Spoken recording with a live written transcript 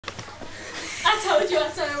told you I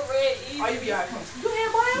turned red easy. Oh, you be alright. Come on. Go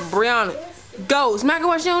ahead, boy. Brianna, go. Smack her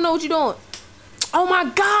when she don't know what you doing. Oh my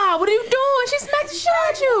God, what are you doing? She smacked the shit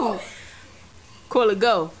out of you. Quilla,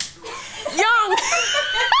 go. Young.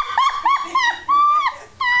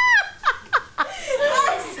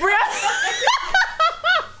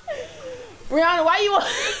 Brianna, why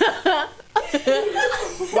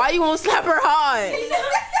you won't slap her hard? You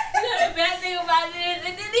know the bad thing about it is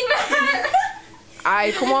it didn't even hurt.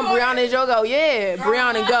 Alright, come on, Brianna, it's your go. Yeah,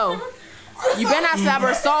 Brianna, go. You better not slap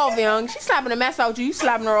her soft, young. She's slapping the mess out you. You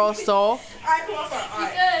slapping her all soft. Alright, come on, son.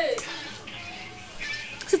 Alright. Good.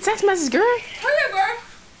 It's a text message, girl. Hurry up, bro.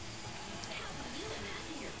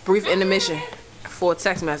 Brief intermission for a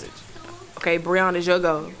text message. Okay, Brianna, it's your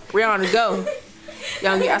go. Brianna, go.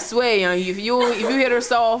 Young, I swear, young, if you hit her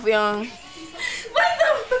soft, young. What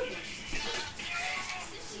the?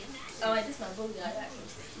 Oh wait, this is my booty.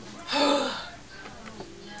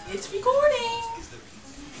 It's recording.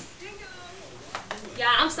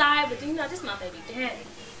 Yeah, I'm sorry, but you know this is my baby daddy.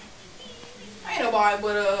 Ain't nobody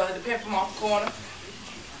but the pimp from off the corner.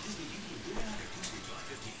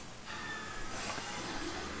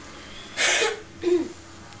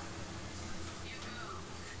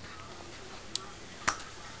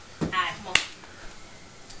 Alright, come on.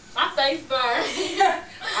 My face burn.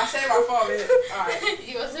 I said my fault, man. Alright.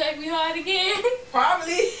 You gonna smack me hard again?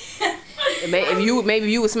 Probably.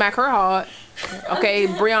 Maybe you would smack her hard. Okay,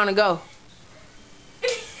 Brianna, go.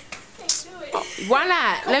 Why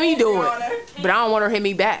not? Let me do it. But I don't want her to hit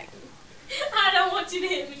me back. I don't want you to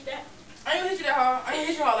hit me back. I ain't hit you that hard. I ain't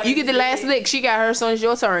hit you hard like You get the last lick. She got her, so it's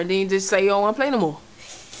your turn. Then you just say you don't want to play no more.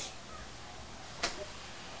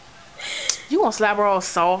 You gonna slap her all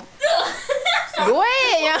soft? Go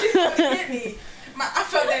ahead, Hit me. I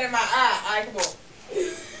felt that in my eye. Alright, come on.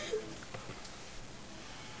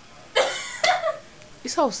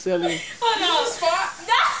 You're so silly. Hold on. Spot.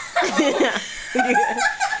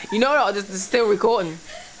 You know, this is still recording.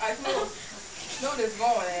 Alright, come on. You know where this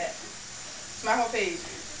going at. Smack her page.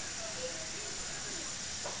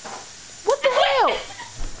 What the hell?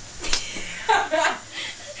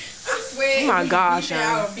 I swear. Oh my gosh,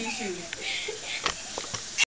 I'll beat you.